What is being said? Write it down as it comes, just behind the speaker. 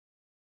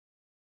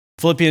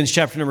Philippians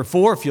chapter number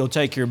 4, if you'll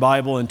take your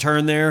Bible and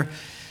turn there,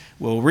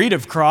 we'll read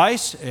of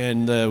Christ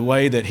and the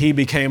way that He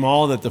became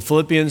all that the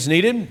Philippians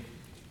needed.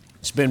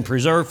 It's been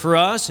preserved for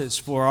us. It's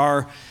for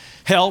our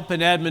help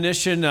and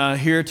admonition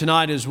here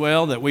tonight as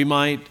well, that we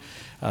might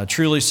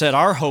truly set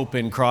our hope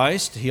in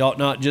Christ. He ought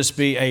not just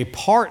be a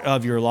part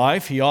of your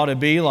life. He ought to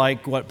be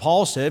like what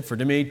Paul said, for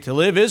to me to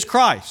live is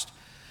Christ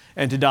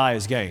and to die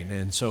is gain.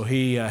 And so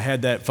he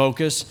had that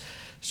focus.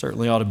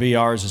 Certainly ought to be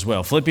ours as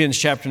well. Philippians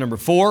chapter number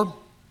 4.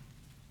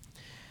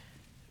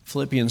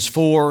 Philippians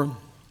 4,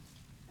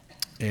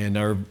 and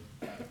our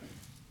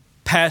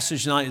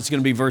passage tonight is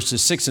going to be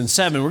verses 6 and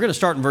 7. We're going to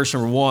start in verse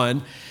number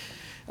 1.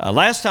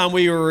 Last time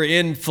we were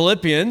in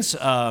Philippians,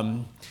 there's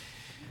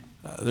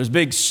a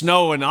big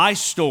snow and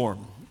ice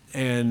storm,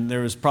 and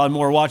there was probably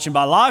more watching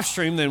by live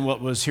stream than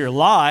what was here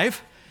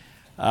live.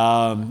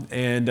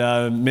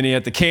 Many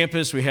at the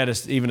campus, we had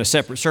even a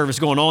separate service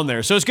going on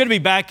there. So it's good to be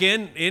back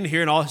in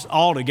here and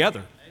all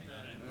together.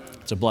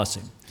 It's a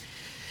blessing.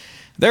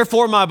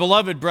 Therefore, my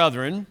beloved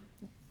brethren,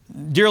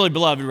 dearly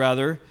beloved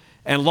rather,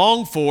 and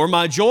long for,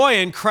 my joy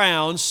and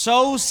crown,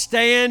 so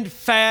stand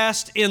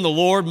fast in the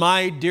Lord,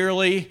 my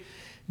dearly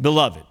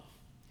beloved.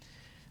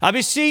 I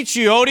beseech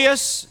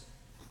Euodias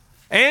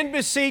and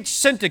beseech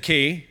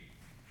Syntyche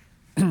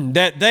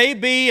that they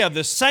be of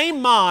the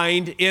same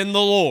mind in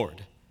the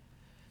Lord.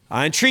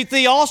 I entreat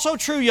thee also,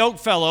 true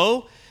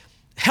yokefellow,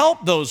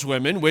 help those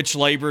women which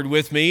labored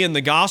with me in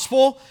the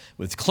gospel,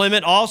 with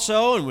Clement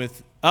also, and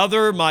with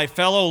other my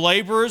fellow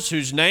laborers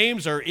whose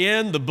names are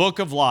in the book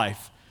of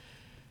life.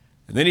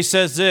 And then he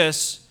says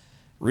this,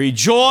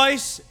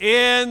 rejoice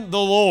in the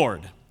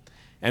Lord.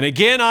 And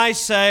again I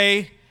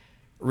say,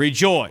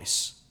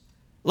 rejoice.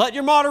 Let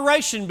your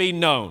moderation be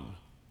known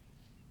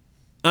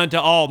unto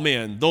all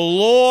men. The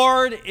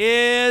Lord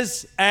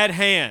is at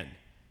hand.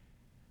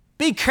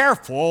 Be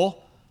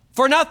careful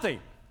for nothing,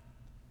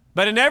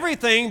 but in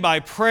everything by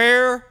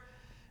prayer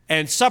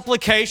and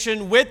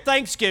supplication with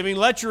thanksgiving,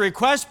 let your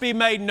requests be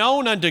made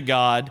known unto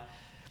God,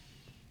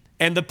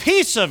 and the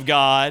peace of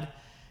God,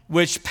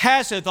 which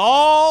passeth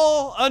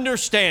all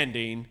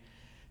understanding,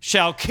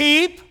 shall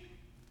keep,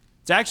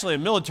 it's actually a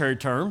military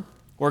term,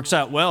 works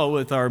out well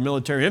with our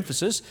military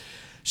emphasis,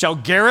 shall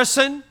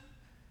garrison,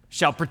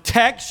 shall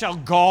protect, shall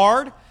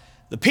guard,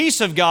 the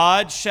peace of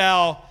God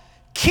shall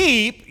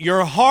keep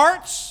your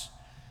hearts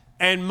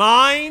and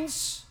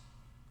minds,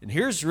 and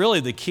here's really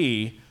the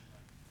key,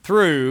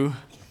 through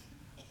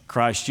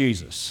Christ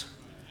Jesus.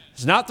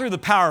 It's not through the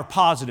power of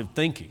positive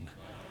thinking.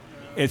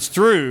 It's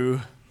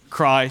through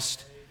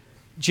Christ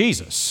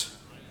Jesus.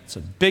 It's a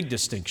big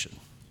distinction.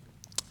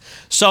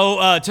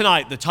 So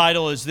tonight, the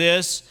title is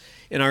this,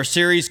 in our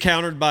series,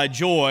 Countered by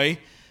Joy,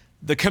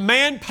 the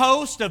command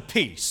post of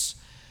peace.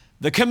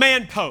 The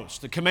command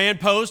post. The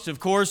command post, of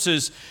course,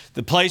 is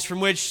the place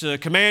from which the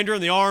commander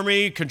in the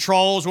Army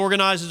controls,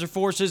 organizes their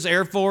forces,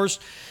 Air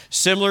Force,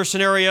 similar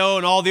scenario,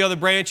 and all the other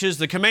branches,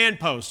 the command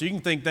post. You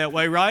can think that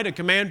way, right? A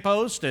command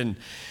post. And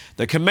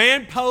the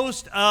command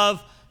post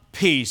of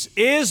peace.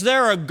 Is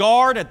there a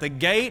guard at the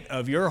gate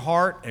of your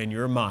heart and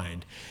your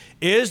mind?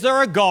 Is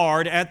there a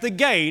guard at the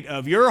gate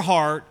of your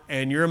heart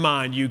and your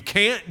mind? You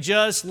can't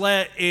just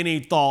let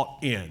any thought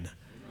in.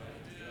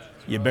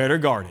 You better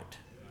guard it.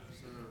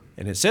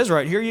 And it says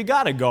right here, you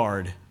got to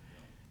guard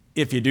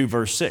if you do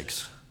verse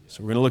 6.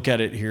 So we're going to look at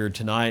it here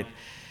tonight.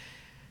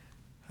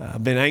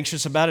 I've been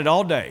anxious about it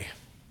all day.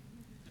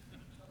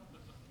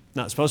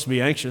 Not supposed to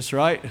be anxious,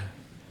 right?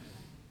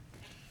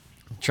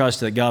 Trust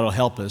that God will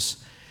help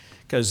us,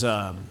 because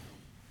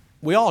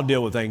we all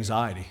deal with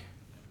anxiety.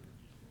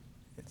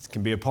 It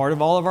can be a part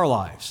of all of our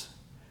lives.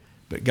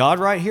 But God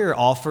right here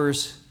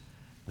offers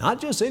not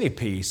just any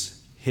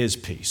peace, His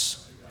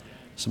peace.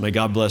 So may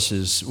God bless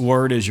His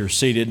word as you're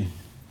seated.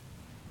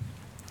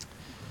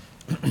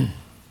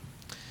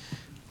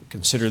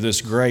 Consider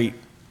this great,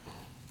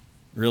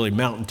 really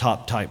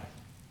mountaintop type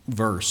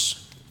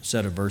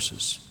set of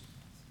verses.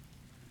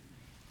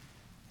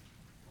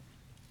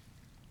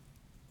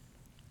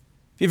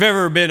 If you've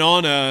ever been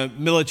on a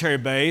military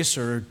base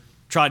or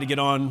tried to get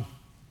on,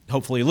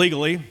 hopefully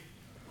legally,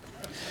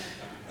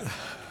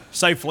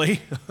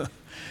 safely,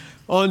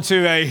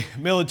 onto a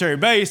military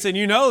base, then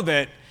you know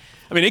that,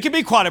 it can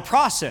be quite a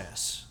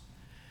process.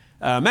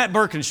 Matt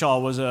Birkinshaw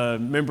was a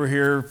member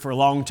here for a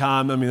long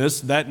time.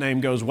 That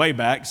name goes way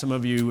back. Some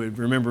of you would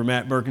remember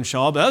Matt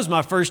Birkinshaw, but that was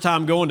my first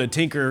time going to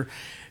Tinker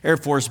Air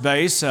Force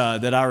Base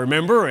that I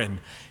remember, and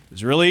it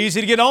was really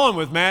easy to get on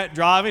with Matt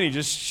driving. He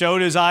just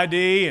showed his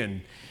ID,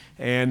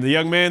 and the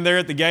young man there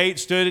at the gate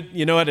stood,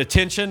 at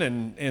attention,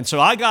 and so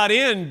I got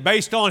in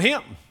based on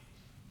him.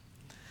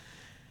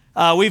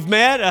 We've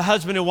met a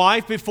husband and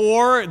wife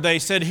before. They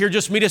said, here,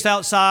 just meet us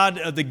outside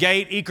of the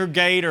gate, Eaker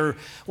Gate, or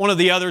one of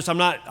the others.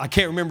 I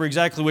can't remember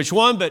exactly which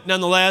one, but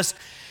nonetheless,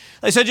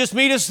 they said, just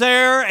meet us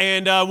there,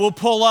 and we'll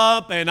pull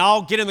up, and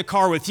I'll get in the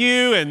car with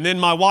you, and then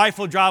my wife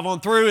will drive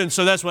on through, and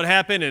so that's what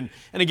happened, and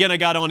again, I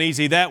got on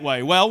easy that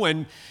way. Well,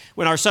 when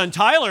our son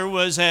Tyler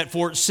was at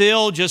Fort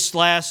Sill just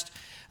this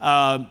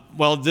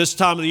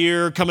time of the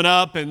year coming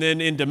up, and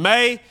then into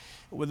May,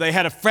 They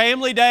had a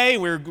family day.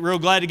 We were real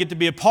glad to get to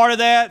be a part of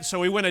that. So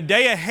we went a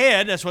day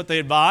ahead. That's what they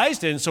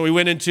advised. And so we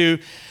went into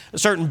a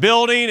certain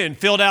building and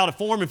filled out a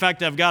form. In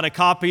fact, I've got a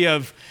copy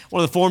of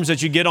one of the forms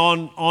that you get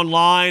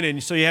online.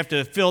 And so you have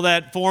to fill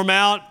that form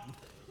out.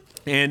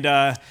 And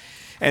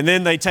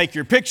then they take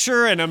your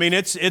picture. And I mean,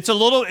 it's a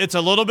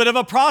little bit of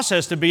a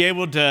process to be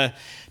able to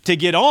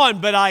get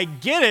on. But I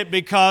get it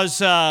because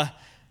that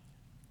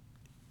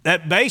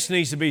base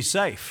needs to be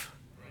safe.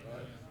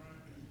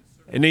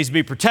 It needs to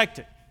be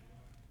protected.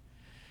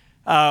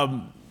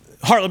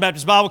 Heartland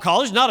Baptist Bible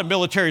College, not a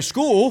military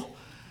school,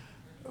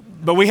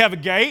 but we have a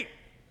gate.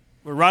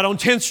 We're right on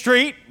 10th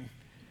Street.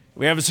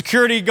 We have a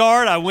security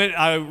guard.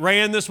 I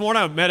ran this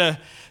morning. I met a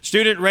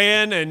student,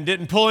 ran and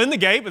didn't pull in the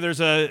gate, but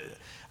there's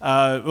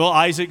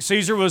Isaac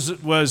Caesar was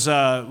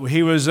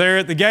he was there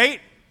at the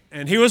gate,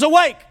 and he was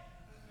awake.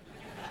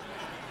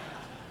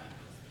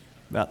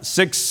 About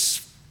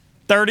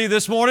 6:30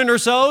 this morning or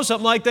so,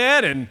 something like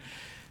that, and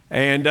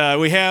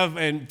we have,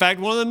 in fact,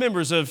 one of the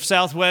members of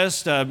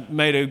Southwest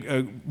made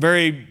a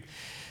very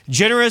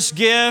generous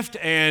gift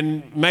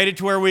and made it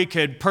to where we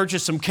could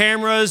purchase some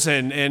cameras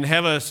and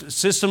have a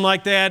system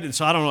like that. And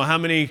so I don't know how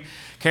many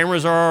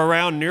cameras are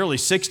around, nearly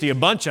 60, a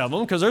bunch of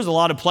them, because there's a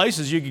lot of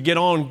places you could get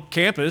on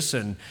campus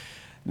and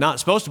not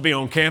supposed to be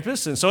on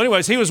campus. And so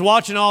anyways, he was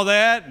watching all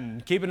that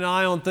and keeping an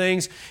eye on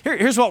things.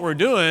 Here's what we're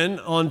doing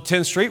on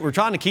 10th Street. We're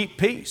trying to keep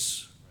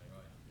peace.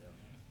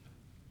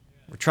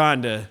 We're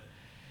trying to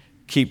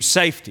keep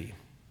safety.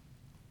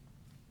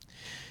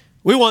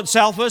 We want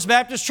Southwest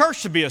Baptist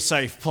Church to be a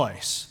safe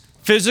place,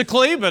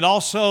 physically, but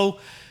also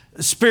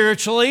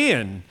spiritually.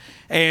 And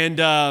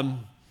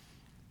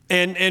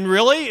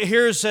really,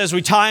 here's, as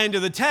we tie into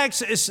the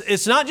text,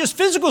 it's not just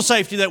physical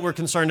safety that we're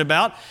concerned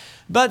about,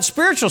 but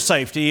spiritual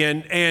safety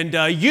and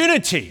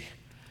unity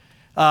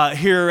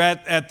here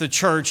at the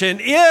church.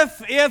 And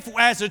if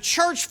as a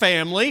church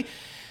family,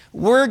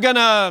 we're going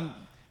to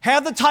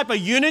have the type of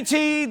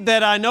unity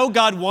that I know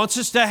God wants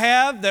us to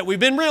have, that we've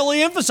been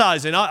really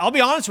emphasizing. I'll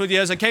be honest with you,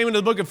 as I came into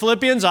the book of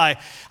Philippians, I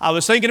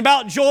was thinking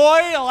about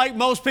joy, like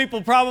most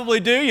people probably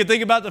do. You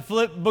think about the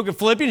book of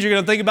Philippians, you're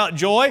going to think about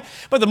joy.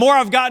 But the more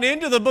I've gotten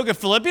into the book of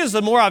Philippians,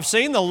 the more I've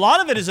seen a lot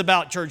of it is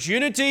about church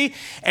unity,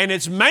 and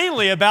it's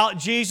mainly about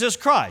Jesus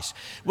Christ.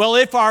 Well,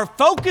 if our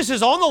focus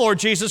is on the Lord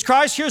Jesus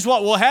Christ, here's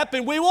what will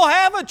happen. We will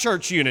have a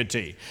church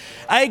unity,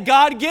 a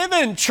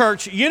God-given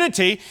church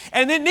unity,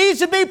 and it needs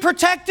to be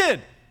protected.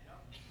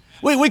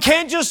 We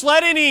can't just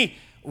let any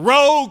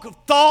rogue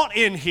thought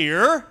in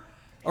here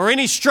or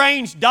any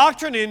strange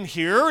doctrine in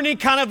here or any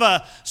kind of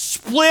a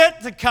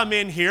split to come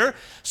in here.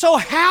 So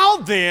how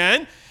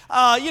then,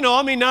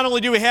 not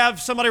only do we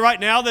have somebody right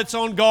now that's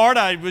on guard.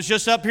 I was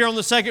just up here on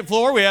the second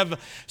floor. We have a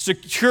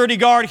security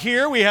guard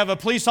here. We have a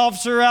police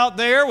officer out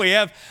there. We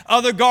have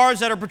other guards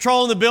that are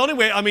patrolling the building.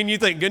 You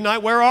think, good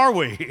night, where are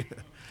we?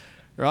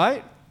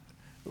 Right?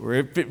 We're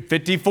at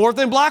 54th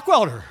and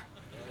Blackwelder.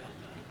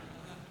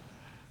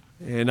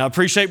 And I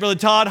appreciate Brother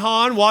Todd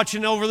Hahn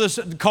watching over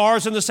the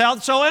cars in the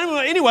south. So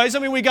anyways,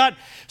 we got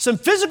some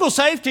physical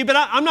safety, but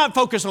I'm not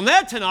focused on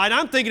that tonight.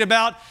 I'm thinking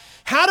about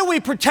how do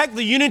we protect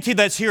the unity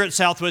that's here at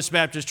Southwest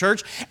Baptist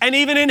Church and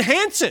even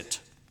enhance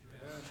it?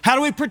 How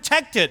do we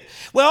protect it?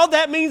 Well,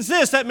 that means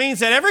this. That means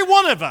that every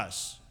one of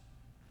us,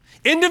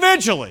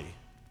 individually,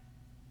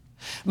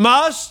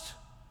 must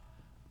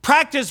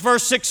practice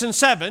verse 6 and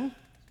 7,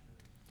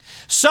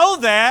 so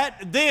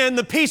that then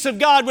the peace of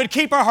God would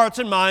keep our hearts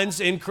and minds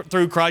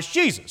through Christ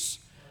Jesus.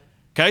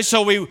 Okay,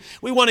 so we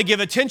want to give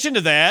attention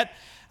to that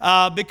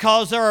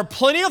because there are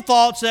plenty of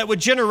thoughts that would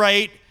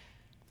generate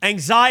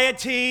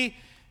anxiety,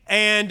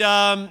 and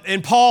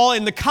Paul,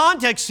 in the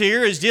context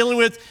here, is dealing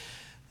with,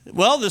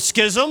 the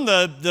schism,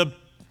 the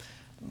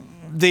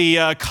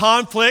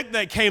conflict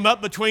that came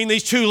up between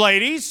these two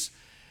ladies.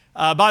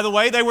 By the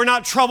way, they were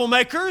not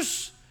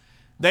troublemakers.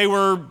 They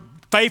were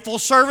faithful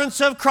servants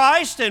of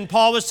Christ, and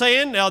Paul was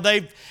saying, now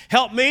they've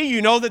helped me.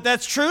 You know that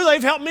that's true.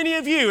 They've helped many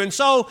of you. And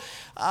so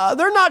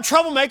they're not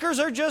troublemakers.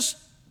 They're just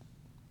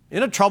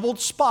in a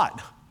troubled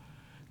spot.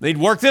 They'd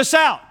work this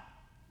out.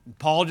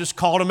 Paul just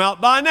called them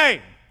out by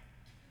name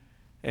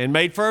and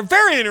made for a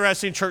very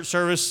interesting church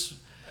service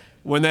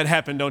when that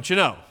happened, don't you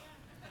know?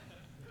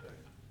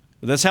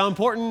 But that's how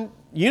important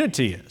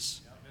unity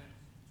is.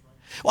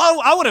 Well,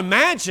 I would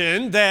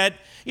imagine that,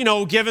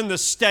 given the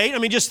state,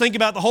 just think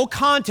about the whole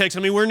context.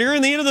 We're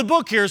nearing the end of the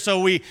book here,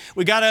 so we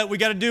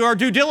gotta do our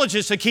due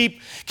diligence to keep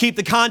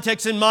the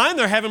context in mind.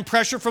 They're having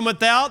pressure from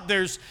without.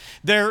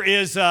 There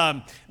is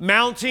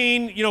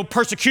mounting,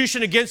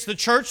 persecution against the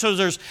church. So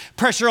there's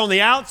pressure on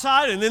the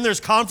outside, and then there's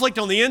conflict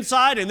on the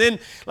inside, and then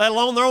let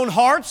alone their own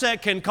hearts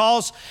that can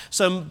cause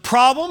some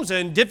problems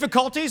and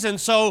difficulties.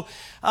 And so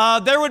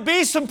there would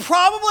be some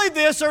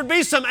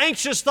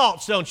anxious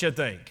thoughts, don't you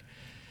think?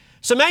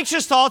 Some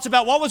anxious thoughts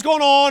about what was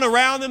going on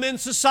around them in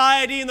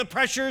society and the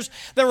pressures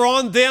that were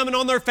on them and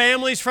on their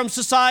families from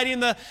society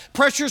and the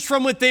pressures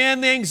from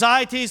within, the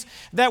anxieties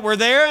that were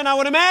there. And I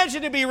would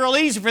imagine it'd be real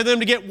easy for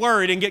them to get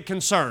worried and get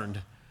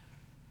concerned.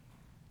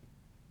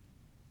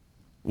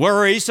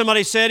 Worry,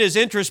 somebody said, is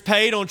interest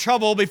paid on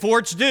trouble before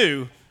it's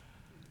due.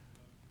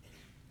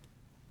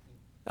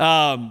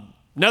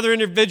 Another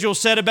individual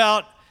said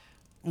about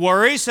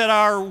worry, said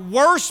our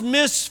worst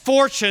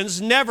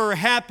misfortunes never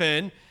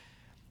happen,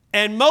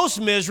 and most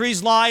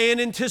miseries lie in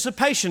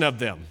anticipation of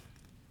them.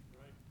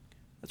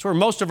 That's where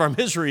most of our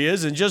misery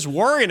is, and just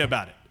worrying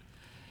about it.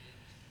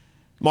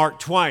 Mark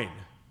Twain.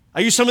 I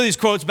used some of these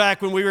quotes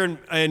back when we were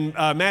in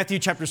Matthew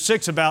chapter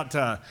 6 about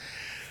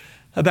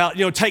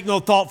take no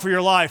thought for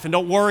your life and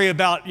don't worry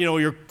about,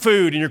 your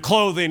food and your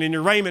clothing and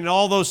your raiment and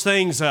all those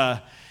things.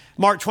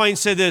 Mark Twain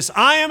said this,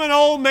 I am an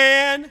old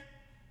man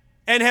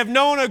and have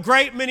known a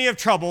great many of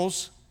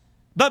troubles,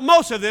 but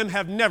most of them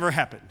have never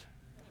happened.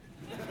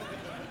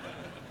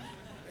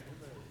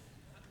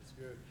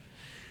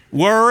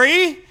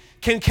 Worry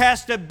can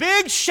cast a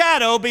big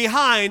shadow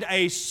behind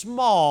a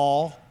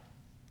small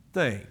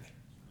thing.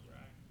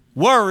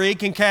 Worry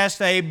can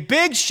cast a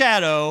big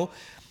shadow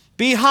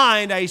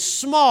behind a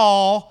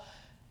small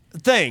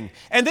thing.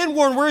 And then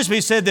Warren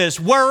Wiersbe said this,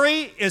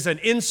 worry is an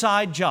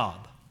inside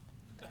job.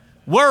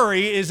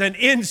 Worry is an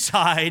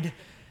inside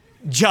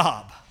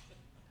job.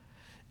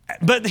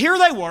 But here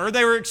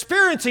they were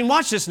experiencing,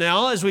 watch this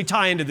now as we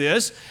tie into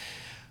this,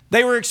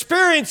 they were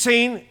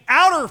experiencing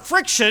outer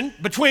friction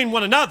between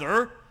one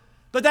another,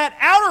 but that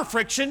outer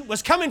friction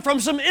was coming from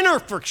some inner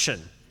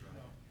friction.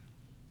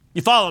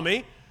 You follow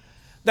me?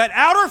 That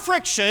outer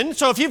friction,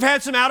 so if you've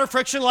had some outer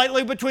friction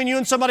lately between you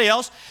and somebody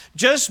else,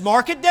 just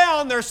mark it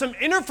down. There's some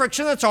inner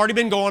friction that's already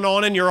been going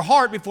on in your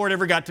heart before it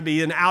ever got to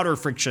be an outer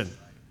friction.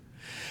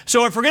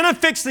 So if we're going to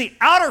fix the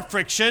outer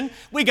friction,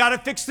 we got to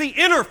fix the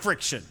inner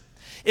friction.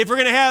 If we're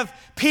going to have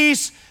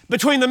peace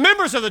between the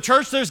members of the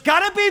church, there's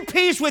got to be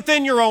peace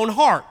within your own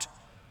heart.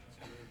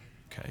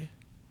 Okay.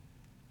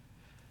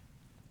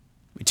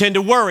 We tend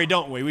to worry,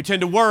 don't we? We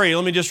tend to worry.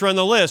 Let me just run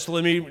the list.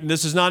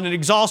 This is not an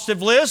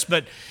exhaustive list,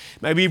 but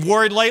maybe you've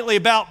worried lately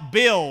about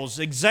bills,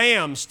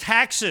 exams,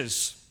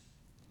 taxes,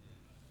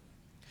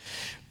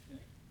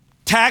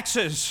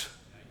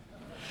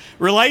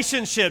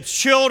 relationships,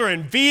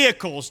 children,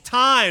 vehicles,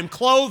 time,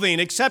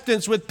 clothing,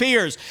 acceptance with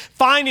peers,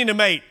 finding a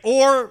mate,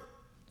 or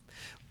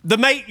the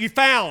mate you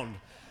found,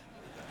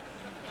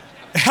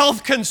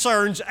 health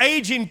concerns,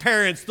 aging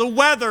parents, the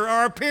weather,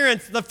 our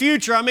appearance, the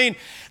future. I mean,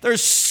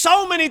 there's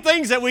so many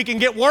things that we can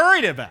get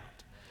worried about.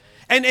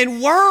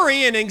 And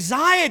worry and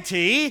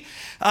anxiety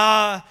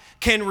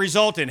can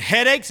result in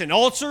headaches and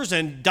ulcers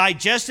and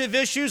digestive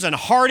issues and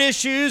heart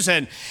issues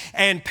and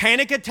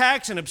panic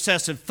attacks and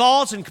obsessive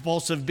thoughts and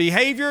compulsive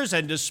behaviors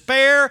and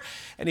despair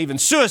and even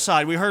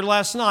suicide. We heard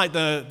last night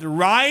the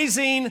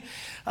rising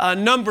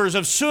numbers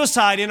of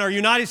suicide in our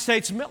United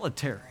States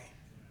military.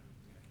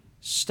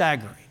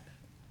 Staggering.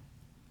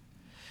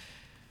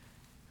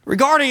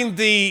 Regarding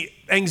the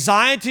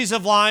anxieties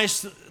of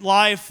life,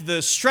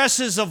 the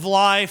stresses of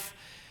life,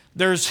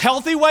 there's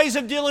healthy ways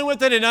of dealing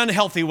with it and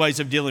unhealthy ways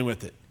of dealing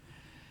with it.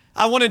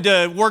 I wanted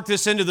to work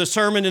this into the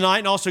sermon tonight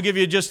and also give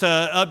you just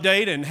an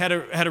update, and had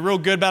a real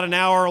good, about an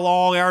hour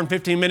and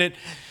 15-minute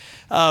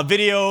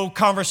video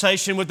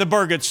conversation with the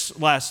Burgetts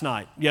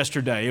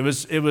yesterday.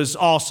 It was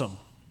awesome.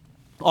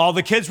 All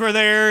the kids were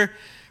there.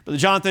 Brother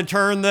Jonathan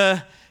turned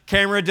the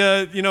camera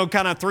to,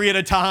 kind of 3 at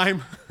a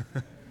time.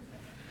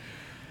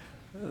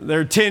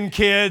 There are 10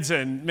 kids,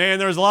 and man,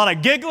 there was a lot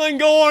of giggling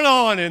going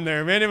on in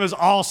there. Man, it was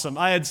awesome.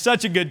 I had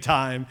such a good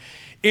time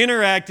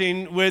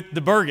interacting with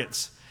the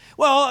Burgetts.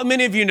 Well,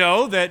 many of you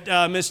know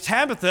that Miss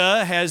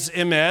Tabitha has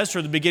MS,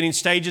 or the beginning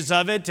stages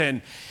of it,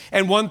 and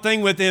one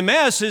thing with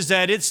MS is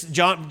that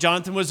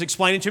Jonathan was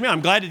explaining to me,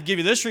 I'm glad to give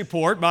you this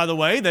report, by the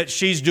way, that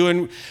she's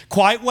doing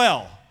quite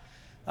well.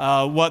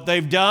 What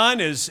they've done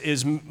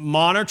is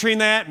monitoring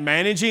that,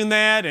 managing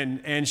that,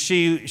 and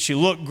she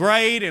looked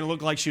great and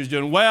looked like she was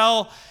doing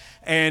well.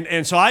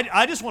 And so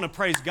I just want to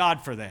praise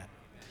God for that.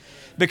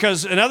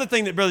 Because another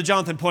thing that Brother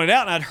Jonathan pointed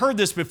out, and I'd heard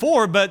this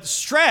before, but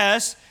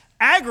stress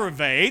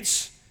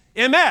aggravates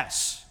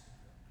MS.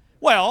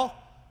 Well,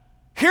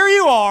 here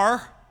you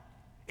are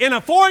in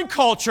a foreign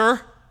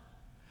culture,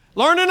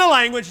 learning a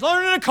language,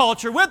 learning a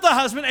culture with a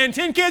husband and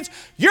 10 kids.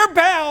 You're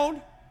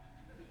bound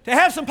to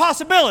have some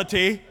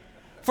possibility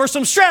for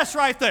some stress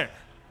right there.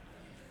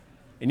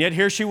 And yet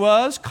here she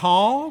was,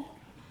 calm,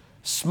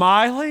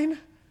 smiling.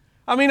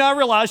 I mean, I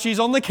realize she's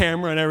on the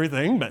camera and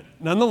everything, but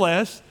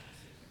nonetheless,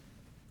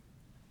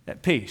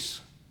 at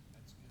peace.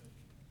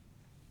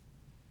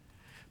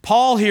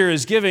 Paul here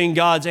is giving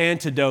God's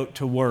antidote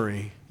to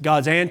worry,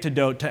 God's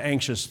antidote to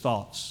anxious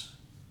thoughts.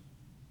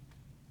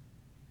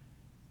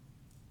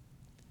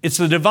 It's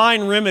the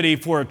divine remedy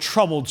for a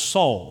troubled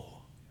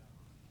soul.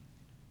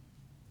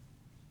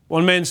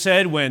 One man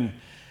said, when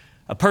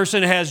a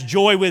person has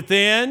joy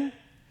within,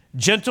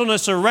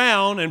 gentleness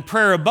around, and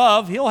prayer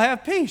above, he'll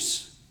have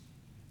peace.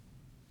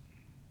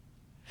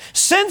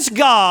 Since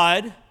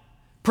God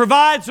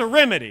provides a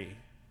remedy,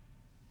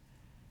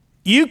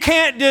 you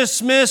can't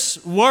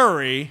dismiss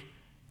worry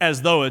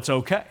as though it's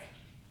okay.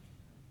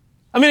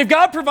 I mean, if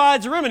God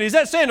provides a remedy, is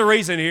that saying a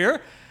reason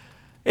here?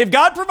 If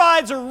God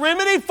provides a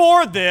remedy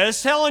for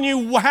this, telling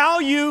you how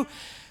you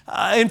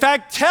in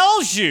fact,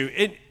 tells you,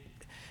 it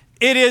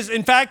is,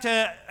 in fact,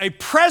 a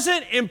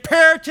present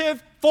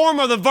imperative form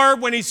of the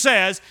verb when he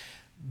says,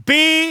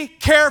 be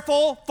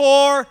careful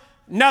for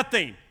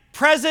nothing.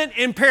 Present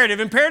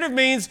imperative. Imperative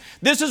means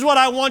this is what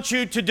I want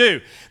you to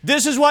do.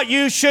 This is what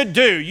you should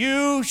do.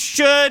 You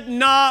should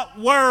not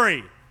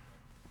worry.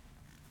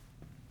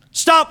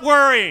 Stop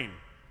worrying.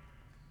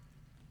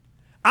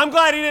 I'm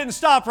glad he didn't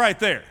stop right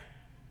there.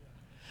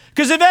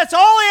 Because if that's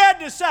all he had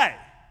to say,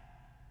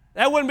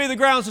 that wouldn't be the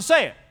grounds to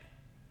say it.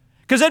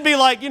 Because it'd be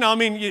like,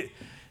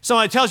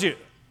 somebody tells you,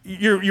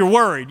 you're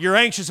worried, you're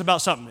anxious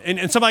about something,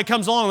 and somebody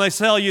comes along and they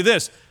tell you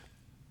this,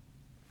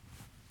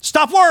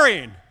 stop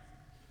worrying.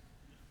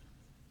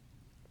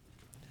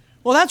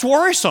 Well, that's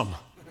worrisome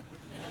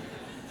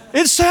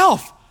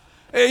itself.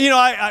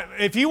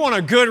 If you want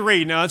a good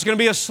read, now it's going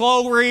to be a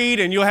slow read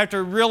and you'll have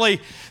to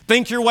really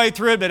think your way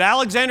through it, but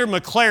Alexander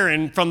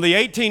McLaren from the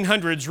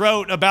 1800s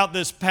wrote about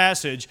this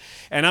passage,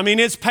 and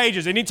it's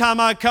pages. Anytime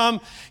I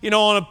come,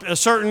 on a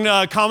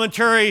certain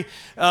commentary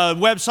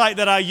website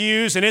that I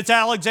use, and it's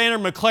Alexander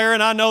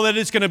McLaren, I know that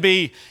it's going to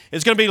be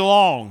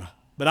long.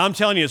 But I'm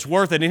telling you, it's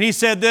worth it. And he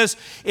said this,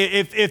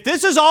 if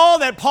this is all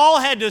that Paul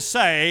had to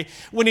say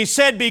when he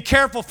said be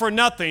careful for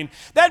nothing,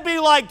 that'd be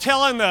like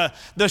telling the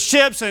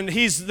ships, and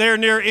he's there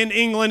near in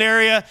England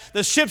area,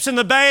 the ships in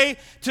the bay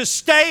to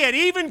stay at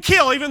even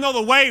keel, even though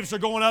the waves are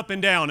going up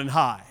and down and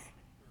high.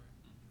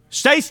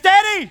 Stay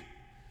steady.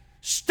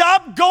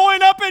 Stop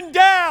going up and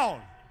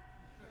down.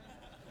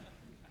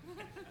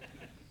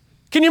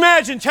 Can you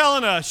imagine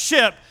telling a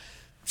ship,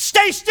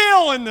 stay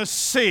still in the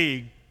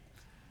sea?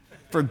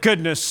 For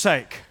goodness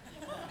sake.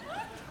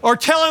 Or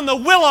telling the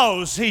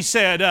willows, he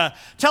said,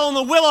 telling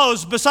the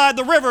willows beside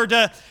the river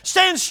to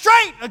stand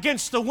straight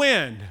against the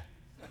wind.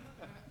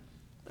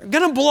 They're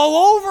going to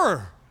blow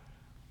over.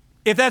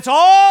 If that's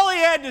all he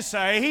had to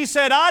say, he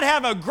said, I'd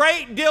have a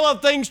great deal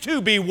of things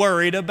to be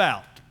worried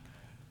about.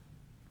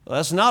 Well,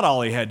 that's not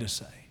all he had to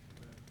say.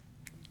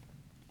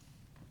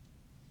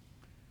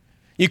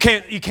 You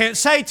can't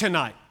say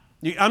tonight,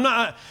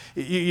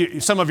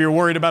 some of you are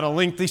worried about a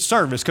lengthy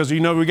service because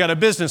we got a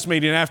business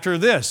meeting after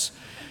this.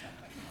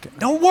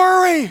 Don't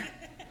worry.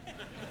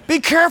 Be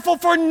careful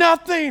for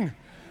nothing,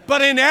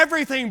 but in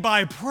everything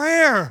by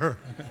prayer.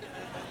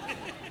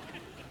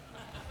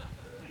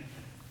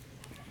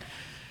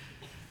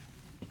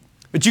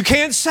 But you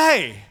can't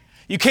say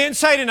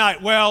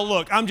tonight, well,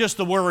 look, I'm just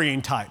the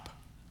worrying type.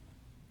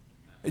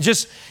 It's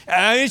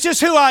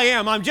just who I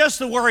am. I'm just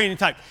the worrying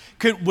type.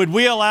 Would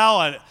we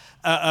allow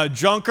a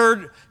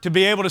drunkard to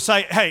be able to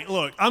say, hey,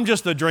 look, I'm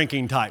just the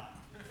drinking type.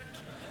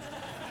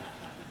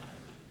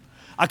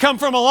 I come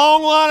from a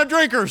long line of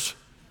drinkers.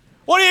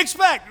 What do you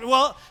expect?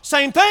 Well,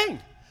 same thing.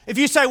 If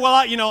you say, well,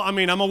 I'm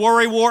a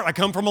worrywart. I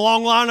come from a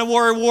long line of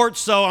worrywarts,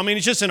 so,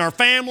 it's just in our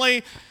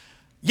family.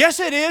 Yes,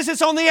 it is.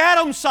 It's on the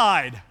Adam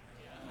side.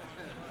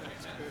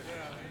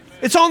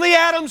 It's on the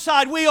Adam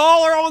side. We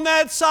all are on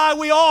that side.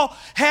 We all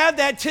have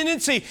that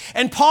tendency.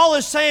 And Paul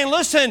is saying,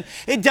 listen,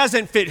 it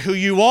doesn't fit who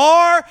you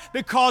are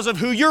because of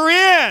who you're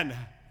in.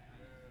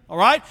 All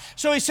right?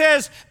 So he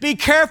says, be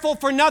careful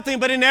for nothing,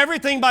 but in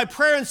everything by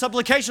prayer and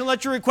supplication,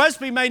 let your requests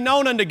be made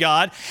known unto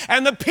God.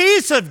 And the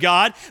peace of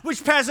God,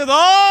 which passeth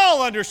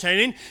all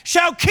understanding,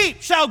 shall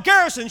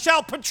garrison,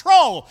 shall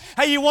patrol.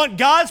 Hey, you want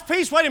God's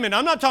peace? Wait a minute.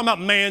 I'm not talking about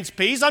man's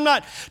peace. I'm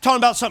not talking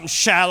about something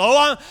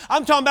shallow.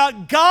 I'm talking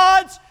about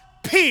God's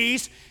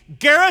peace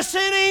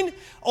garrisoning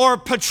or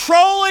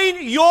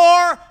patrolling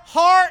your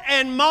heart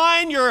and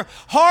mind. Your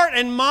heart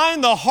and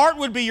mind, the heart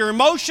would be your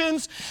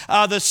emotions,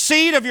 the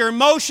seed of your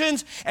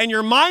emotions, and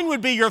your mind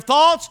would be your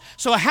thoughts.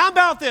 So how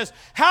about this?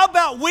 How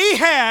about we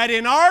had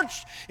in our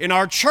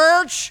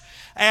church,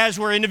 as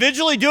we're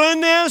individually doing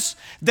this,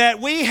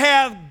 that we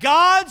have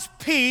God's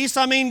peace,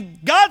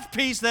 God's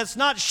peace that's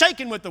not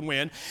shaken with the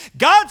wind,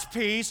 God's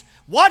peace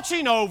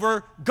watching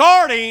over,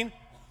 guarding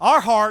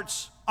our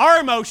hearts, our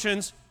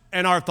emotions,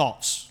 and our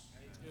thoughts.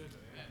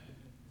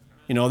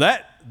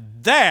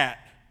 That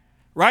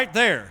right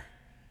there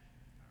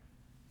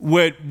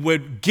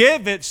would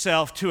give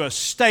itself to a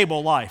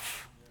stable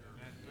life.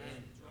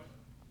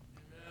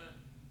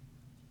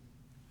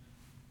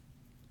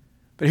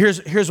 But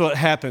here's what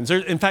happens.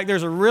 In fact,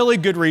 there's a really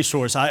good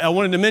resource. I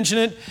wanted to mention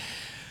it.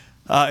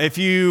 If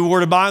you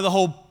were to buy the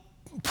whole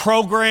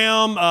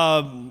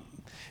program,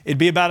 it'd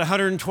be about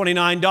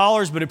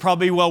 $129, but it'd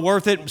probably be well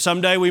worth it.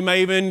 Someday we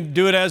may even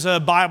do it as a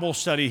Bible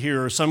study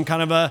here or some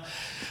kind of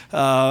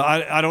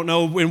I don't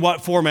know in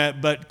what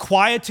format, but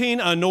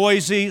Quieting a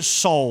Noisy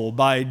Soul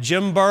by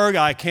Jim Berg.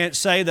 I can't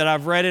say that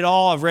I've read it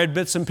all. I've read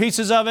bits and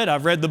pieces of it.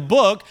 I've read the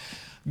book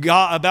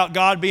about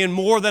God being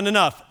more than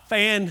enough.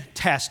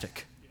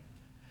 Fantastic.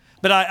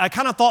 But I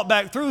kind of thought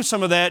back through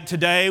some of that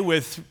today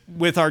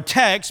with our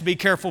text, be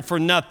careful for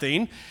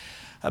nothing,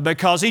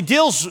 because he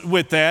deals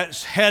with that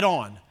head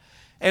on.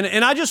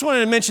 And I just wanted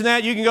to mention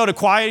that. You can go to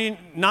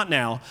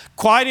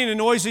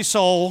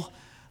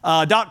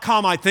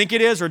quietinganoisysoul.com, I think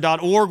it is, or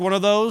 .org, one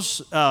of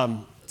those.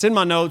 It's in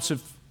my notes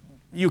if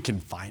you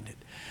can find it.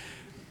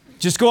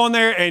 Just go on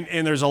there,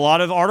 and there's a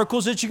lot of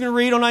articles that you can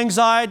read on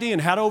anxiety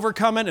and how to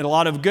overcome it, and a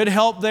lot of good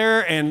help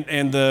there,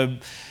 and the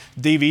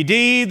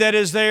DVD that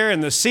is there,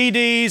 and the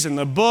CDs, and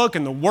the book,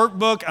 and the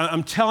workbook.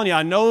 I'm telling you,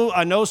 I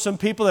know some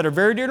people that are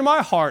very dear to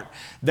my heart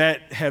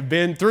that have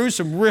been through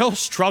some real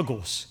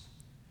struggles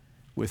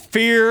with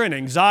fear and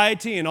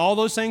anxiety and all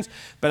those things.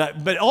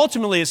 But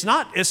ultimately, it's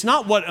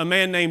not what a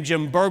man named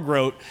Jim Berg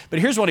wrote, but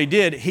here's what he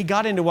did. He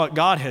got into what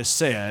God has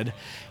said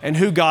and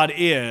who God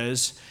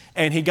is,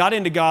 and he got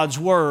into God's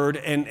Word.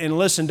 And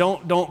listen,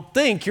 don't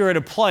think you're at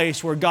a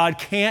place where God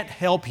can't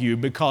help you,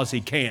 because He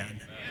can.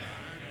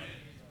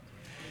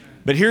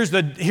 But here's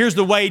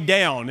the way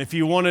down if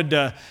you wanted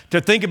to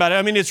think about it.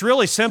 I mean, it's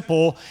really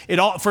simple.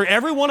 For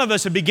every one of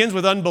us, it begins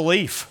with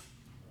unbelief.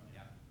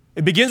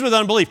 It begins with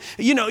unbelief.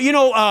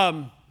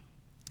 Even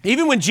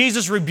when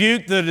Jesus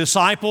rebuked the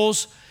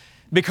disciples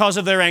because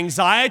of their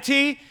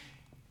anxiety,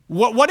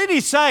 what did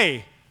He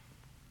say?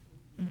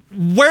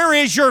 Where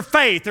is your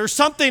faith? Or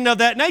something of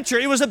that nature.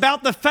 It was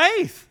about the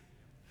faith.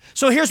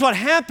 So here's what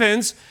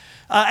happens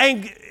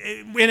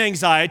in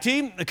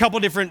anxiety, a couple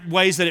different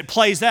ways that it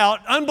plays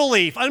out.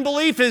 Unbelief.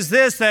 Unbelief is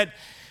this, that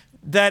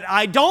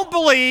I don't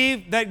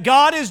believe that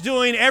God is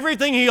doing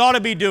everything He ought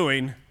to be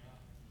doing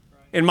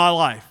in my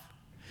life.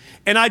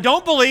 And I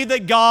don't believe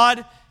that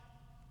God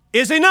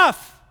is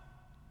enough.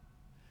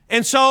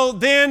 And so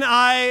then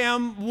I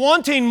am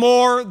wanting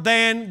more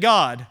than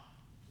God.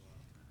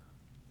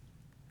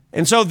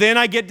 And so then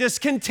I get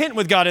discontent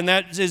with God, and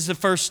that is the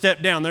first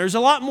step down. There's a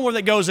lot more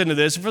that goes into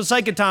this. For the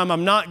sake of time,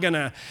 I'm not going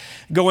to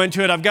go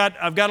into it. I've got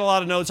a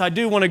lot of notes. I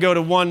do want to go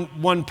to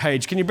one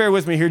page. Can you bear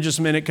with me here just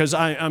a minute, because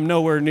I'm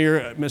nowhere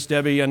near Miss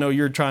Debbie. I know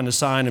you're trying to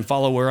sign and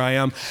follow where I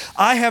am.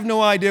 I have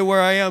no idea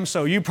where I am,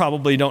 so you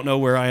probably don't know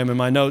where I am in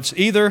my notes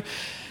either.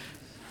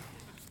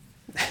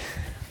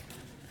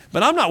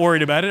 But I'm not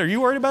worried about it. Are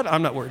you worried about it?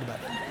 I'm not worried about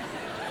it.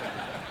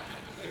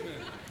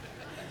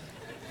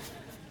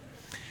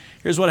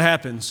 Here's what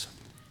happens.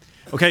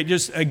 Okay,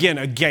 just again,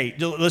 a gate.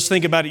 Let's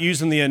think about it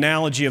using the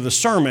analogy of the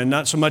sermon,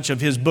 not so much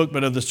of his book,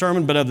 but of the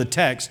sermon, but of the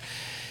text.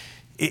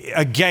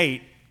 A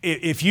gate,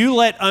 if you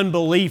let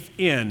unbelief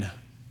in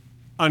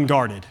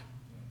unguarded,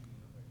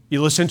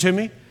 you listen to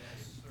me?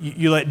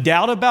 You let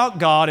doubt about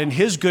God and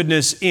His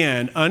goodness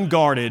in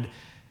unguarded,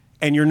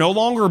 and you're no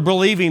longer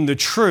believing the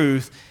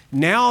truth.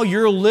 Now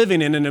you're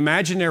living in an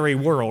imaginary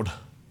world.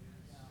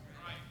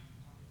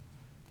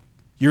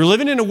 You're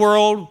living in a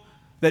world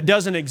that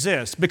doesn't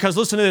exist. Because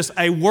listen to this,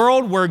 a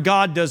world where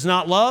God does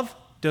not love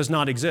does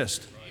not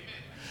exist.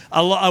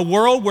 A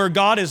world where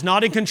God is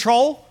not in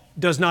control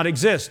does not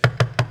exist.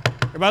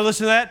 Everybody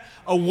listen to that?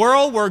 A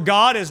world where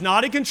God is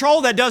not in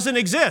control, that doesn't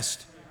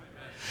exist.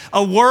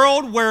 A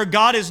world where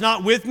God is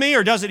not with me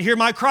or doesn't hear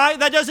my cry,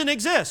 that doesn't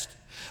exist.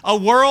 A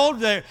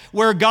world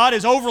where God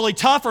is overly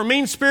tough or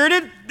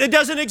mean-spirited, that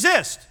doesn't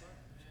exist.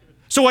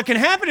 So what can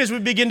happen is we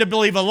begin to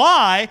believe a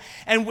lie,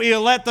 and we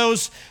let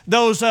those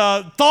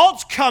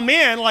thoughts come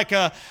in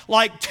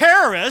like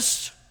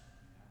terrorists,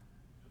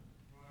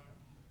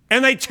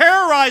 and they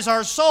terrorize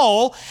our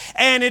soul,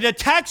 and it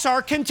attacks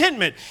our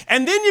contentment.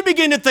 And then you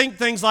begin to think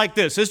things like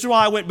this. This is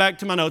why I went back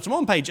to my notes. I'm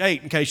on page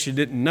 8, in case you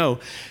didn't know.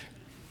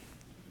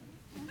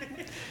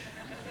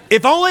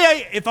 If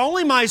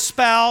only my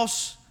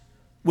spouse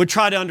would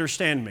try to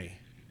understand me.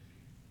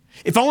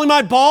 If only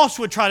my boss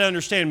would try to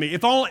understand me.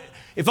 If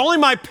only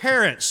my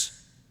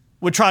parents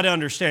would try to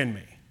understand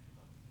me.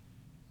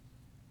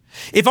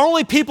 If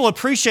only people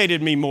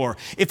appreciated me more.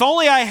 If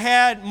only I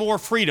had more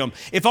freedom.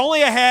 If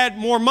only I had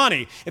more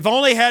money. If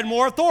only I had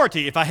more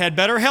authority. If I had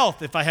better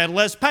health. If I had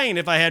less pain.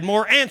 If I had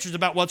more answers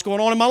about what's going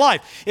on in my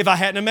life. If I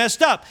hadn't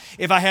messed up.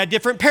 If I had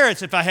different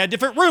parents. If I had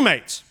different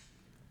roommates.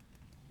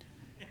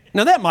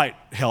 Now that might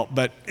help,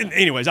 but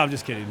anyways, I'm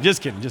just kidding.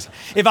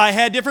 If I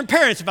had different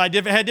parents. If I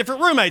had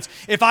different roommates.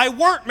 If I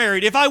weren't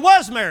married. If I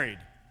was married.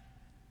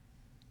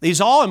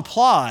 These all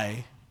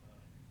imply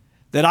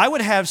that I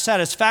would have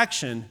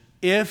satisfaction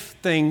if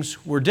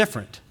things were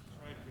different.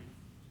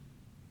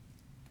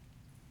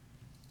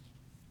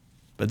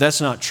 But that's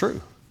not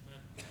true.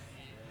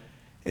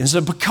 And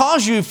so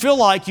because you feel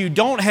like you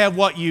don't have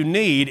what you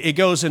need, it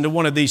goes into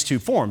one of these two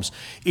forms,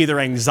 either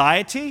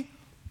anxiety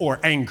or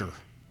anger.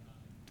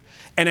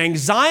 And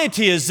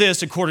anxiety is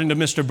this, according to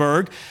Mr.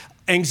 Berg,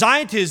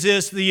 anxiety is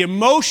this, the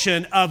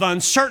emotion of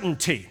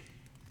uncertainty.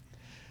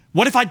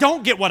 What if I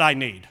don't get what I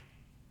need?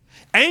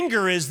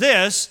 Anger is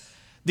this,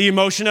 the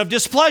emotion of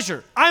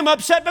displeasure. I'm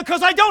upset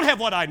because I don't have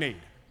what I need.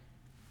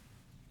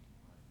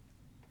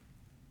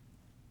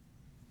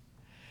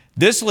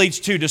 This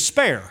leads to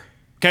despair.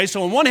 Okay,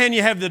 so on one hand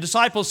you have the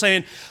disciples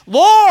saying,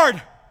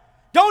 Lord,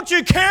 don't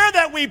you care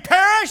that we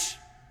perish?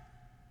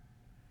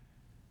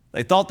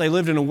 They thought they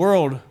lived in a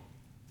world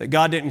that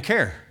God didn't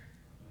care.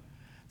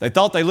 They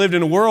thought they lived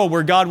in a world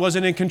where God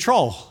wasn't in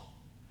control.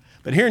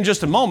 But here in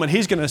just a moment,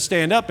 He's going to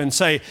stand up and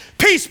say,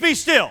 peace, be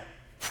still.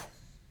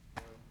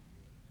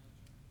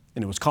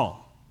 And it was calm.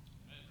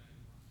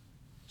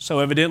 So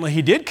evidently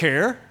He did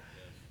care,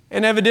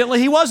 and evidently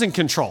He was in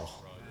control.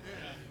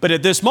 But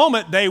at this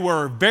moment, they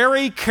were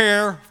very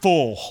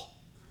careful.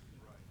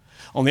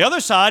 On the other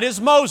side is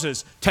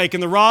Moses, taking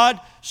the rod,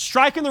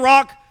 striking the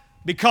rock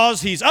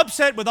because he's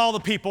upset with all the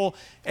people,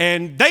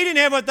 and they didn't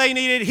have what they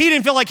needed. He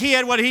didn't feel like he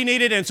had what he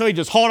needed, and so he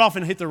just hauled off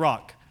and hit the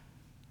rock.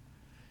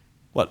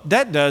 What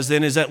that does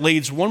then is that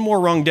leads one more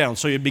rung down.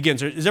 So it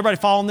begins. Is everybody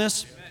following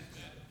this?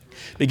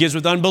 It begins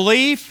with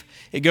unbelief.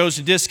 It goes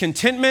to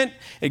discontentment.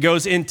 It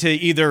goes into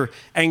either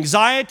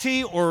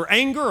anxiety or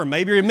anger, or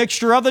maybe a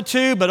mixture of the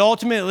two, but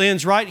ultimately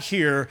ends right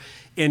here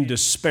in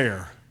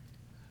despair,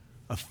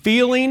 a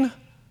feeling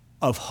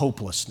of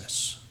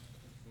hopelessness.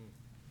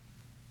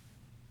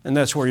 And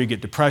that's where you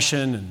get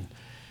depression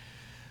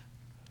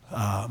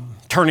and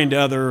turning to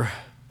other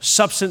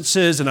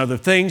substances and other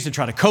things to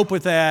try to cope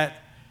with that,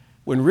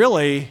 when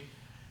really,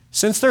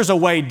 since there's a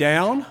way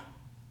down,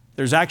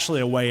 there's actually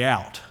a way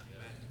out.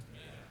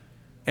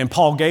 And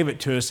Paul gave it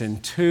to us in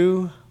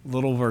 2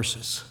 little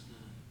verses,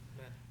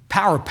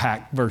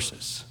 power-packed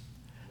verses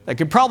that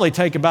could probably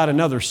take about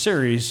another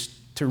series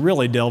to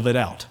really delve it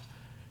out.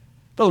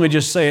 But let me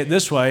just say it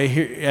this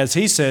way, as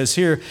he says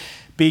here,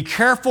 be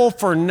careful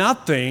for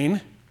nothing,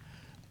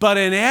 but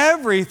in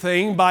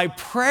everything by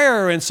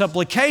prayer and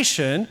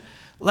supplication,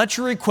 let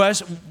your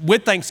requests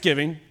with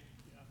thanksgiving.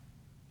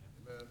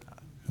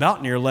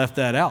 About near left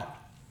that out.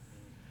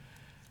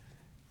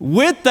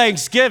 With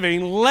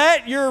thanksgiving,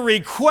 let your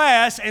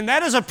requests, and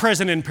that is a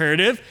present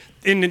imperative,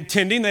 in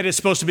intending that it's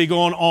supposed to be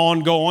going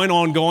on,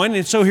 ongoing.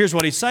 And so here's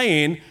what he's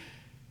saying.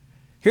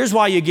 Here's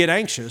why you get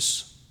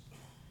anxious.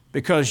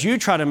 Because you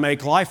try to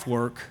make life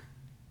work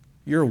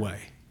your way.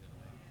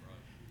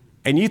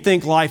 And you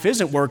think life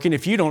isn't working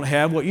if you don't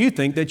have what you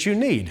think that you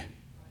need.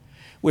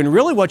 When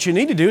really what you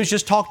need to do is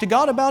just talk to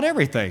God about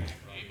everything.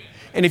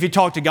 And if you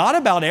talk to God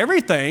about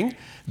everything,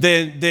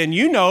 then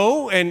you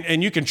know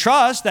and you can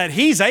trust that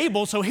He's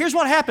able. So here's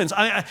what happens.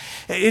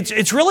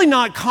 It's really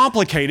not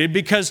complicated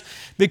because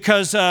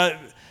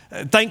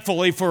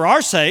thankfully for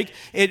our sake,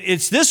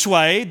 it's this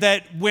way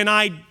that when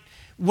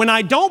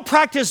I don't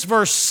practice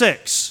verse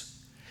 6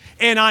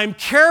 and I'm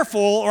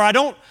careful, or I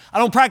don't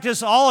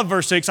practice all of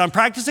verse 6, I'm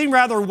practicing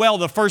rather well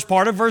the first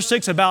part of verse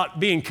 6 about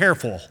being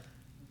careful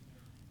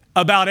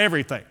about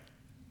everything.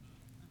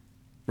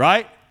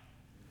 Right?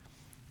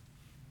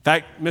 In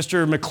fact,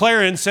 Mr.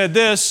 McLaren said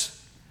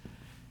this: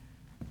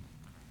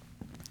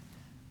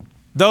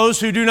 those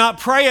who do not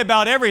pray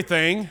about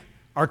everything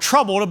are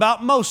troubled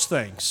about most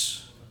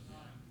things.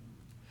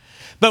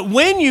 But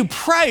when you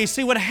pray,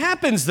 see what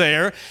happens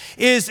there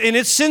is, and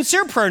it's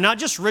sincere prayer, not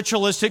just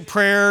ritualistic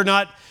prayer,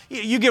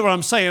 you get what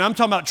I'm saying. I'm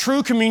talking about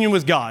true communion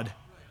with God.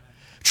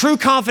 True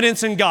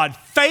confidence in God,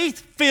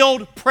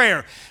 faith-filled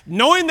prayer,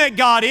 knowing that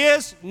God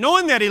is,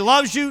 knowing that He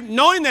loves you,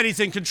 knowing that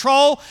He's in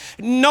control,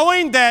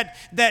 knowing that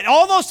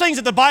all those things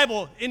that the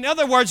Bible, in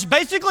other words,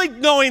 basically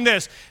knowing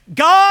this: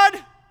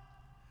 God,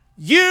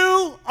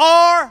 you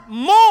are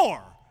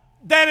more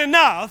than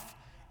enough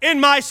in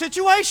my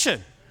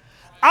situation.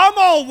 I'm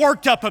all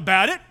worked up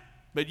about it,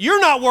 but you're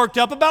not worked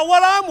up about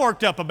what I'm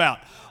worked up about.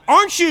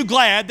 Aren't you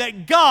glad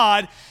that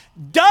God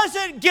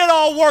doesn't get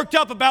all worked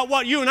up about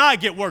what you and I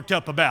get worked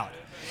up about?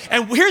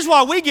 And here's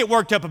why we get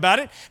worked up about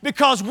it: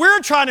 because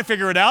we're trying to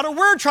figure it out, or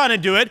we're trying to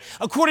do it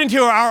according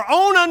to our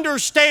own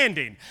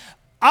understanding,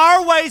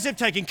 our ways of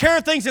taking care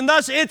of things, and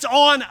thus it's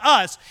on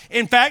us.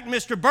 In fact,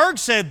 Mr. Berg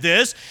said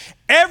this: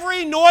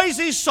 every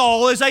noisy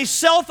soul is a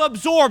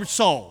self-absorbed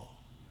soul.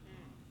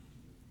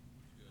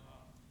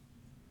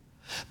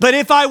 But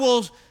if I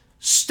will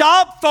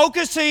stop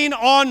focusing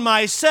on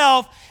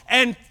myself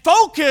and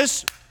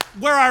focus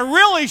where I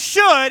really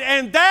should,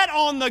 and that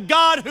on the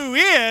God who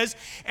is,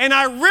 and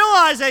I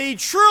realize that He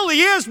truly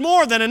is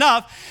more than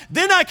enough,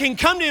 then I can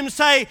come to Him and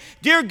say,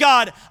 dear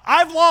God,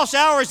 I've lost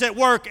hours at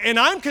work and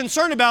I'm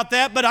concerned about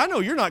that, but I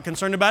know you're not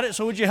concerned about it,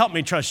 so would you help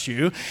me trust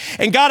you?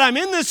 And God, I'm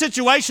in this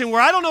situation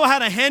where I don't know how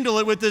to handle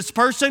it with this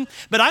person,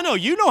 but I know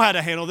you know how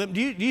to handle them. Do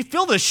you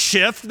feel the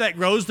shift that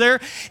grows there?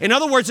 In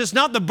other words, it's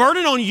not the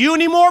burden on you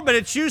anymore, but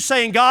it's you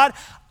saying, God,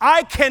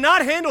 I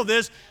cannot handle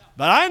this,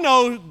 but I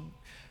know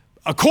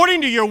according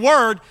to your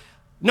word,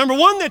 number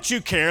one, that you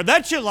care,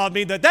 that you love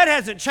me, that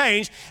hasn't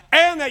changed,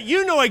 and that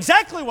you know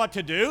exactly what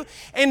to do.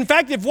 In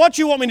fact, if what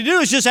you want me to do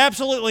is just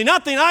absolutely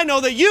nothing, I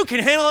know that you can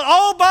handle it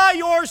all by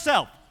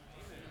yourself.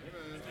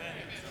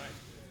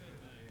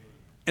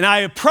 And I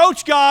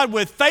approach God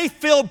with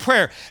faith-filled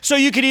prayer. So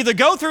you can either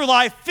go through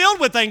life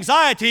filled with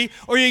anxiety,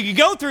 or you can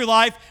go through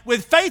life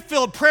with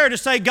faith-filled prayer to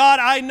say, God,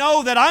 I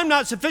know that I'm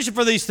not sufficient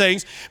for these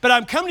things, but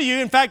I'm coming to you.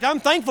 In fact, I'm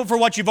thankful for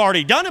what you've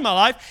already done in my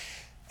life.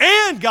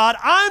 And God,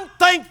 I'm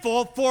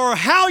thankful for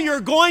how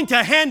you're going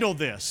to handle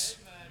this.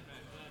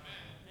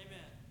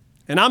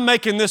 And I'm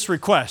making this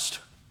request,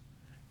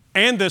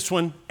 and this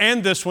one,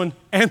 and this one,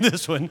 and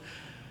this one.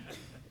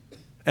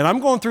 And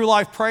I'm going through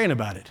life praying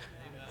about it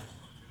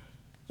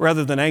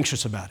rather than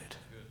anxious about it.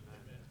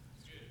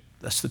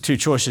 That's the two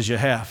choices you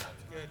have.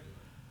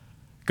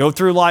 Go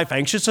through life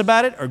anxious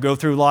about it, or go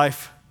through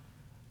life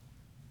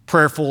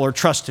prayerful or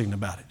trusting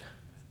about it.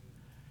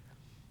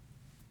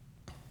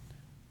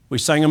 We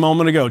sang a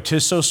moment ago,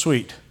 "'Tis so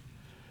sweet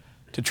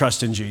to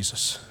trust in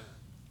Jesus."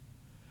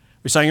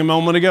 We sang a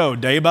moment ago,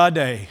 day by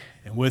day,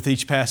 and with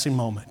each passing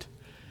moment.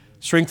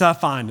 Strength I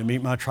find to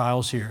meet my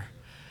trials here.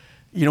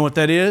 You know what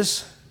that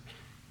is?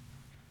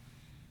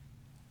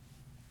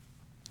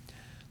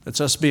 That's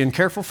us being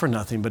careful for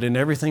nothing, but in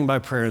everything by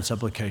prayer and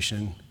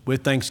supplication,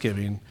 with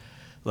thanksgiving,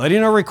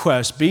 letting our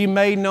requests be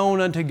made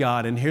known unto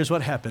God. And here's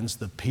what happens.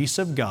 The peace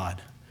of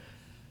God,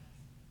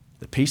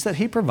 the peace that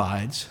He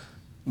provides,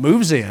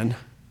 moves in,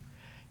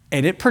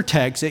 and it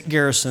protects, it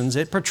garrisons,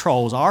 it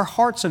patrols our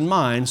hearts and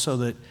minds so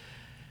that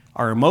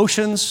our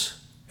emotions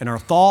and our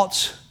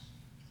thoughts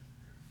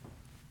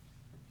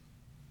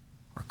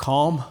are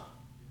calm.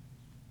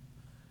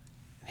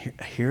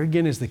 Here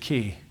again is the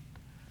key.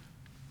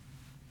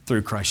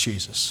 Through Christ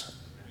Jesus.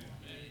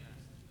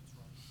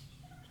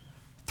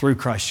 Through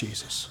Christ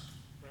Jesus.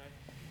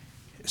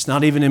 It's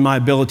not even in my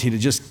ability to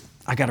just,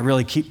 I got to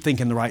really keep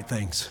thinking the right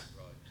things.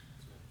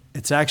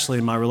 It's actually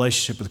in my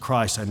relationship with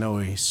Christ. I know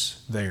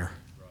He's there.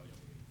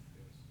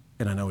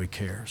 And I know He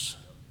cares.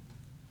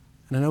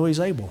 And I know He's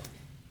able.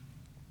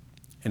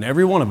 And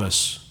every one of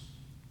us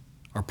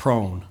are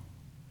prone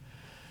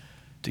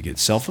to get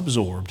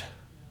self-absorbed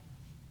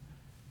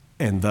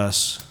and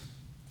thus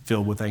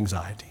filled with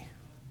anxiety.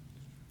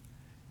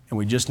 And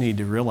we just need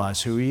to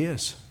realize who He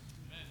is.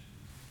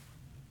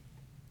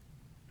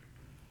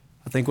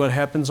 I think what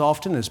happens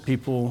often is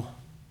people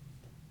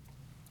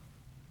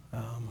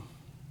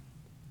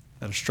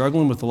that are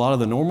struggling with a lot of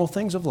the normal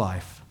things of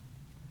life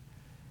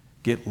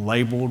get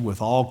labeled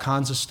with all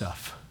kinds of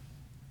stuff.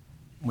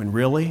 When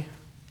really,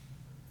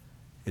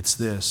 it's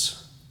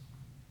this.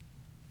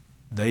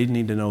 They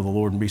need to know the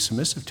Lord and be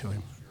submissive to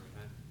Him.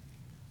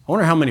 I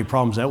wonder how many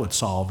problems that would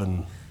solve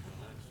in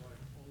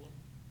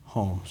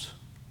homes.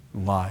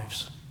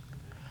 Lives.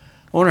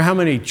 I wonder how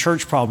many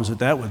church problems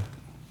that would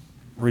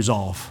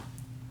resolve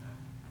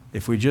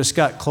if we just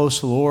got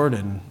close to the Lord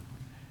and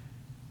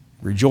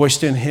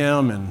rejoiced in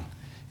Him, and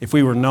if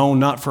we were known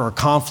not for our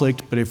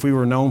conflict, but if we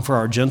were known for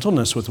our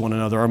gentleness with one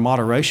another, our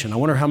moderation. I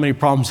wonder how many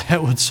problems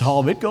that would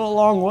solve. It'd go a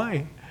long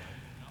way.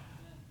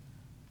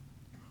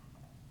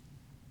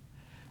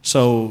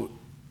 So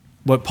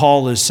what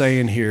Paul is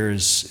saying here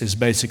is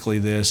basically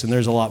this, and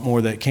there's a lot more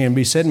that can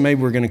be said, and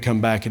maybe we're going to come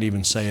back and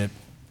even say it.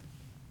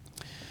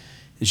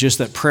 It's just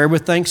that prayer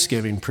with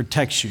thanksgiving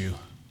protects you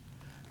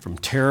from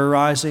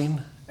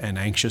terrorizing and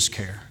anxious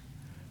care.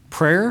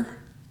 Prayer,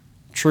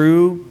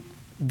 true,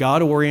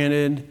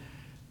 God-oriented,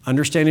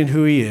 understanding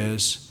who He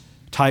is,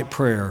 type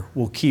prayer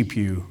will keep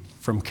you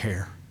from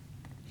care.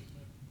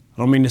 I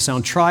don't mean to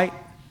sound trite.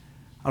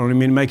 I don't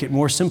mean to make it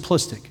more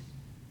simplistic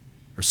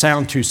or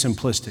sound too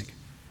simplistic.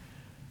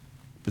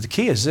 But the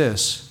key is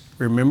this: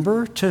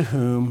 remember to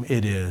whom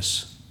it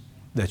is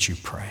that you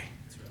pray.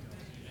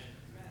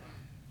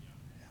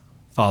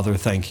 Father,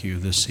 thank You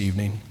this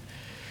evening.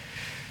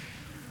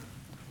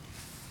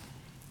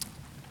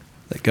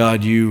 That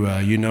God,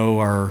 You know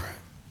our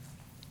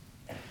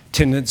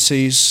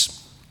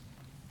tendencies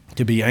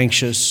to be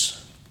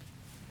anxious,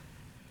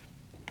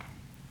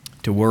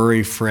 to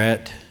worry,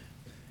 fret,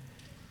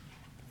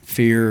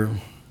 fear,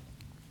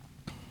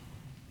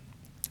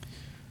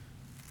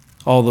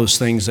 all those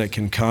things that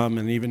can come,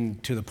 and even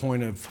to the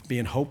point of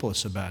being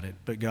hopeless about it.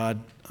 But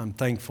God, I'm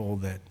thankful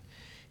that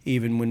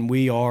even when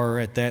we are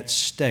at that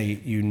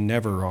state, You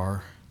never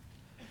are.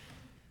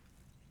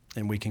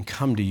 And we can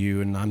come to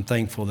You, and I'm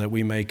thankful that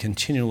we may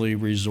continually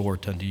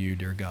resort unto You,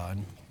 dear God.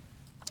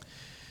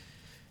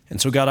 And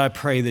so, God, I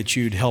pray that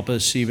You'd help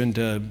us even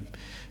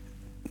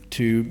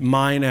to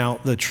mine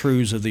out the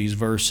truths of these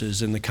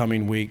verses in the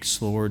coming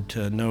weeks, Lord,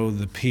 to know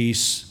the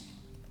peace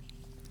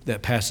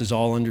that passes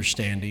all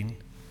understanding,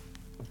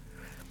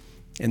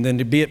 and then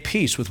to be at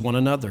peace with one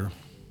another,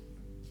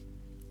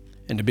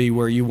 and to be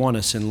where You want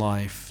us in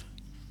life.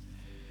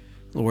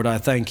 Lord, I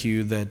thank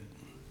You that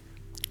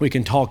we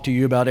can talk to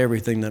You about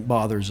everything that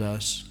bothers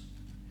us.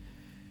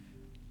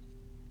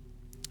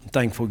 I'm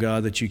thankful,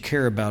 God, that You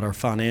care about our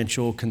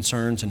financial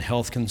concerns and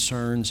health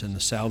concerns and the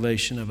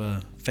salvation of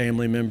a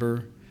family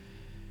member,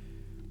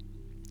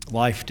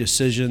 life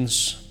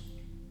decisions.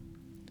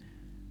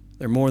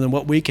 They're more than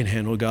what we can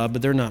handle, God,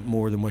 but they're not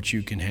more than what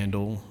You can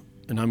handle,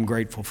 and I'm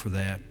grateful for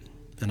that.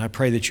 And I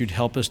pray that You'd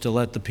help us to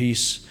let the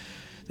peace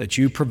that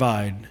You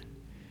provide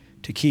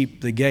to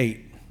keep the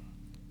gate,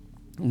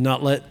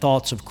 not let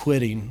thoughts of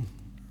quitting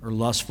or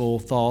lustful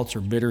thoughts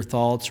or bitter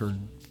thoughts or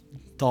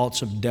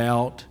thoughts of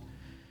doubt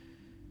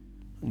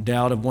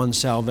of one's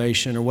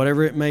salvation or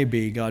whatever it may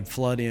be, God,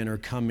 flood in or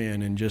come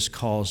in and just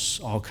cause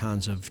all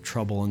kinds of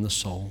trouble in the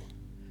soul.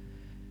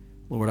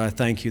 Lord, I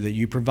thank You that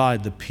You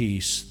provide the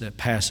peace that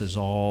passes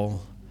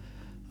all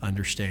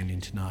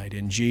understanding tonight.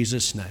 In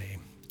Jesus'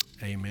 name,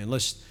 amen.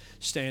 Let's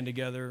stand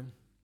together.